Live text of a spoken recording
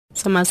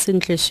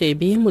Samasentle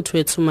Shebi, motho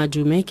e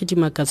tshumadume ke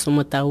dimakatso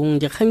mo taung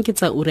dikgang ke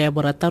tsa ura ya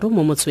borataro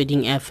mo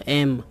motsweding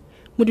FM.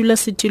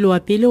 Modulasetilo wa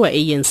pele wa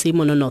ANC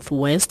mo North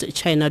West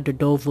China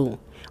Dodovu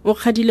o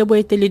kgadile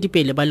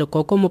boeteledipele ba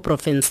lekoko mo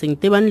profenseng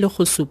tebang le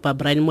go supa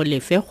Brian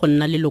Molefe go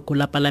nna leloko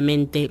la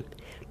palamente.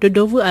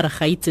 Dodovu a re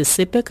ga itse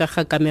sepe ka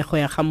ga kamego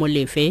ya ga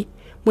Molefe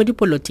mo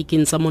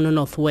dipolotiking tsa mo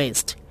North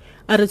West.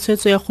 A re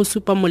tshwetso ya go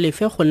supa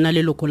Molefe go nna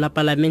leloko la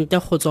palamente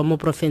go tswa mo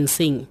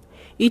profenseng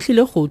e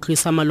tlile go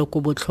utlwisa maloko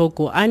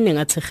botlhoko a neng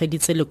a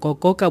tshegeditse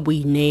lekoko ka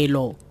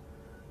boineelo.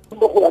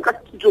 Go ya ka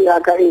kitso ya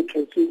ka e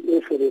tletse e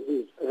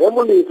feletseng re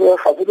Molefe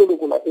ga se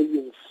leloko la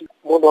ANC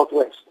mo North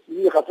West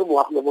mme ga se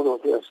moagi mo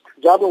North West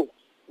jaanong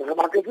re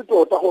maketse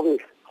tota gore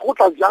go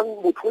tla jang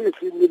motho e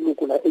seng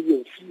leloko la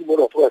ANC mo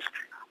North West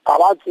a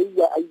ba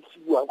tseiwa a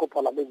itsiwa go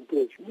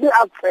palamente mme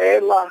a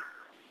tsela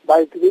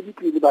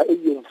baeteledipele ba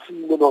ANC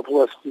mo North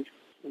West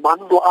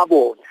manno a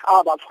bone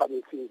a ba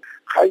tshwanetseng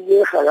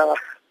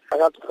ga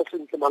ya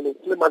tsosentle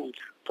maloko le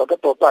mantsi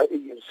tota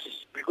ANC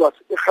because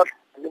e kgatla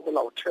le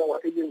molaotheo wa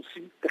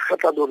ANC e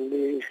kgatlanong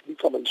le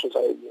ditsamaiso tsa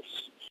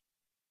ANC.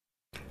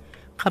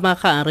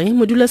 Gabagare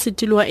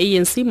modulasetilo wa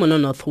ANC mo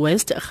North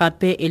West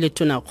gape e le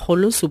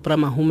tonakgolo Supra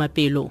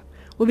Mahumapelo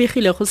o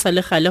begile go sa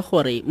le gale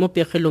gore mo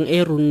pegelong e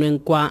runnweng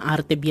kwa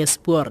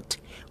Sport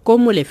ko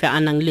Molefe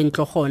a nang le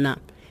ntlo gona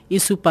e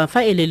supa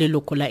fa e le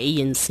leloko la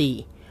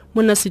ANC.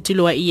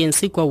 Monasetilo wa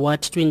ANC kwa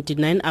Ward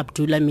 29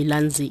 Abdullah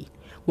Milanzi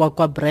wa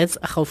kwa Brits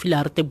a gaufi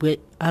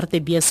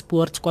le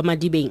Sport kwa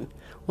Madibeng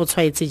o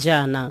tshwaetse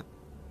jana.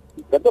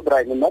 Dr.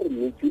 Brian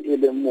Molefe e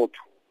le motho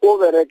o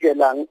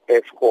berekelang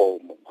Eskom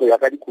go ya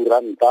ka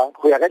dikuranta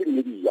go ya ka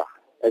di-media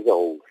as a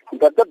whole.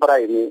 Dr.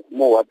 Brian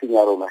mo wating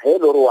ya rona he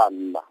lo wa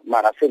nna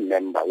mara se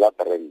member ya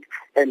branch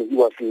and he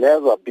was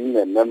never been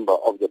a member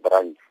of the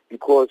branch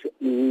because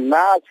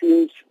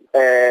since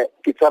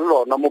ke tsa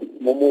lona mo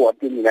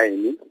wating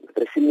 9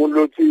 re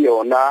simolotse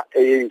yona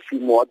ANC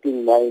mo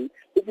wating 9.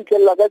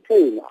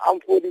 I'm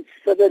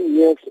 47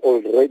 years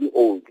already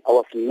old. I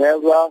was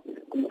never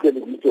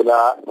completely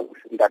la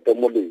Dr.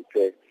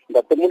 Molefe.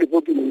 Dr.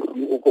 Molefe ke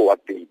uko wa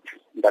date.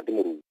 Dr.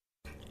 Molefe.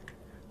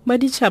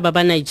 Badichaba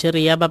ba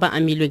Nigeria ba ba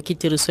amilweng ke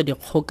tiriso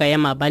dikgoka ya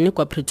maabane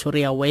kwa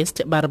Pretoria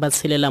West ba re ba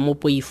tshelela mo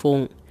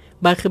poifong.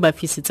 Baagi ba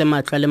fisitse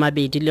matlo le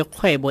mabedi le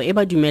kgwebo e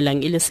ba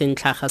dumelang e le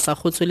sentlhaga sa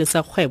go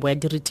tsweletsa kgwebo ya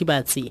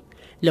diritibatsi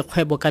le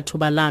kgwebo ka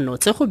thobalano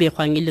tse go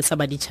begwang e le sa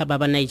Badichaba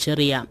ba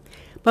Nigeria.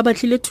 Ba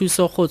batlile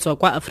thuso go tswa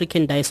kwa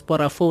African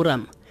Diaspora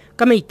Forum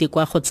ka maiteko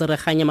a go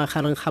tsereganya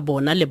magareng ga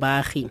bona le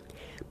baagi.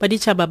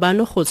 Badichaba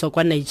bano go tswa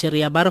kwa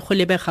Nigeria ba re go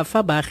lebega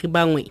fa baagi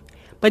bangwe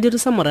ba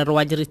dirisa morero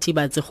wa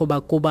diritibatsi go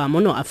ba koba mo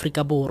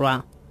Afrika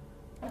Borwa.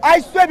 I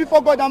swear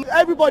before God,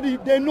 everybody,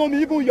 they know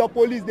me, even your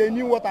police, they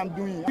knew what I'm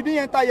doing. You didn't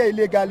enter here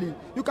illegally.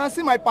 You can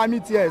see my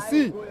permit here.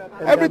 See,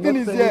 and everything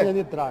is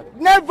here.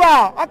 Never!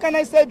 How can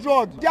I say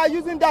drug? They are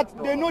using that.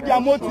 They know their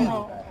motive.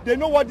 They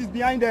know what is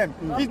behind them.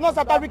 It's not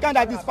South African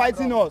that is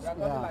fighting us.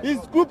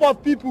 It's group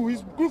of people,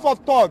 it's group of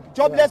thugs,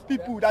 jobless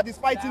people that is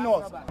fighting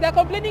us. They're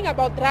complaining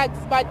about drugs,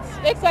 but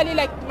actually,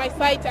 like my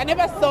site, I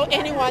never saw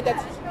anyone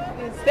that's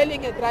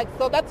selling a drug.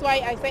 So that's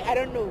why I say I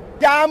don't know.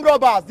 They are armed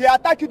robbers. They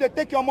attack you, they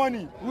take your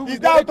money. Is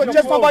that to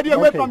chase somebody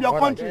away from your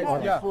country?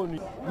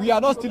 We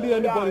are not stealing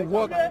anybody's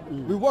work.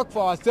 We work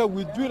for ourselves.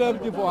 We do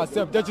everything for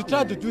ourselves. They should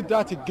try to do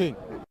that again.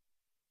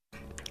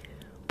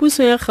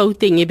 Puso ya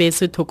Gauteng e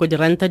beetse thoko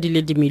diranta di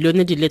le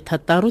dimilione di le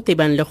 6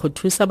 tebang le go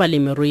thusa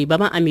balemirui ba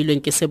ba amilweng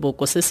ke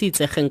seboko se se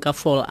itsegeng ka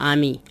Fall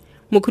Army.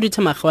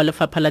 Mokhuduthamaga wa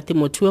lefapha la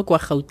temothuo kwa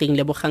Gauteng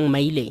Lebogang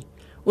Maile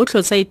o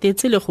tlhotsa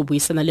itetse le go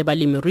buisana le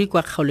balemirui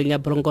kwa kgaolong ya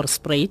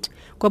Bronkhortspruit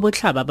kwa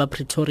Botlhaba ba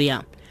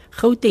Pretoria.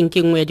 Gauteng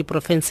ke nngwe ya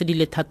diprofense di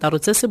le 3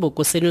 tse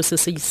seboko seno se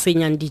se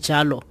senyang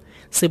dijalo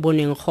se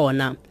boneng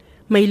gona.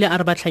 Maile a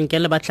re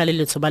batlhankela ba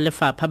tlaleletso ba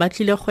lefapha ba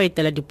tlile go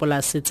etela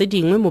dipolase tse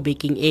dingwe mo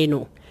bekeng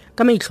eno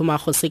ka maitlhomo a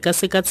go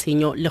sekaseka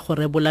tshenyo le go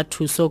rebola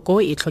thuso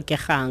ko e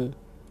tlhokegang.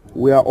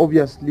 We are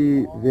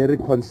obviously very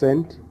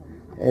concerned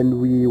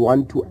and we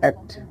want to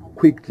act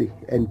quickly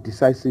and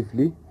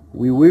decisively.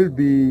 We will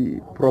be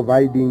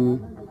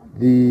providing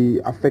the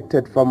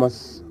affected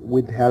farmers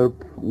with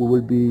help. We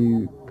will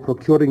be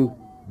procuring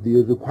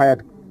the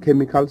required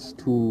chemicals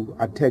to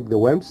attack the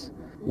worms.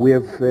 We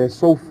have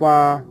so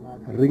far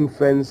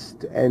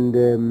ring-fenced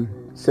and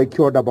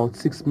secured about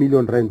 6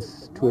 million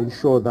rands to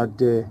ensure that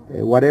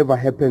whatever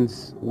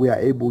happens, we are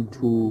able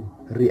to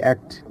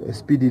react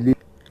speedily.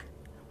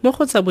 Mo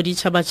go tsa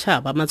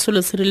Badichaba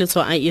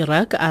matsholotshireletso a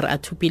Iraq a re a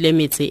thupile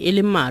metse e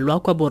le mmalwa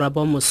kwa borwa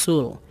ba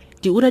Mosul.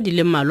 Diura di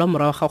le mmalwa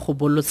morago ga go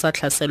bolotsa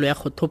tlhaselo ya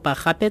go thopa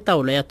gape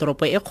taolo ya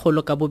toropo e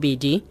kgolo ka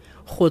bobedi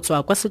go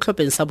tswa kwa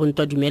setlhopheng sa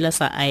bontwa dumela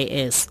sa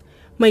IS.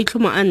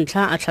 Maitlhomo a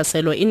ntlha a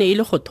tlhaselo e ne e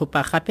le go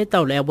thopa gape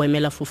taolo ya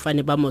boemela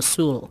fofane ba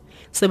Mosul.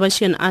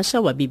 Sebastian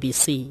Asha wa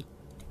BBC.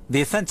 The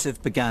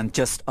offensive began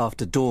just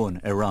after dawn.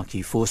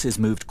 Iraqi forces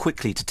moved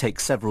quickly to take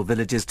several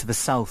villages to the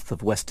south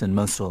of western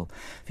Mosul.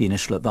 The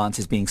initial advance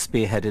is being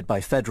spearheaded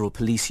by federal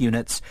police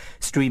units,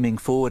 streaming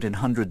forward in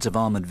hundreds of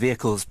armoured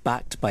vehicles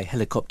backed by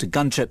helicopter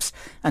gunships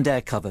and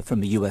air cover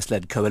from the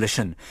US-led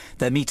coalition.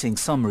 They're meeting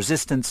some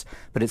resistance,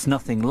 but it's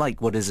nothing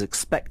like what is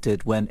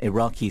expected when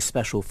Iraqi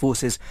special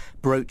forces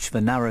broach the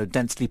narrow,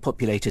 densely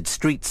populated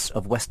streets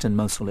of western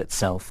Mosul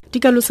itself.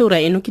 Dikalosa ura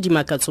eno ke di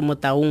makatso mo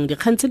taung,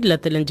 dikgang tse di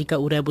latelang di ka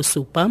ura ya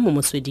bosupa mo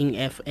Motsweding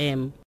FM.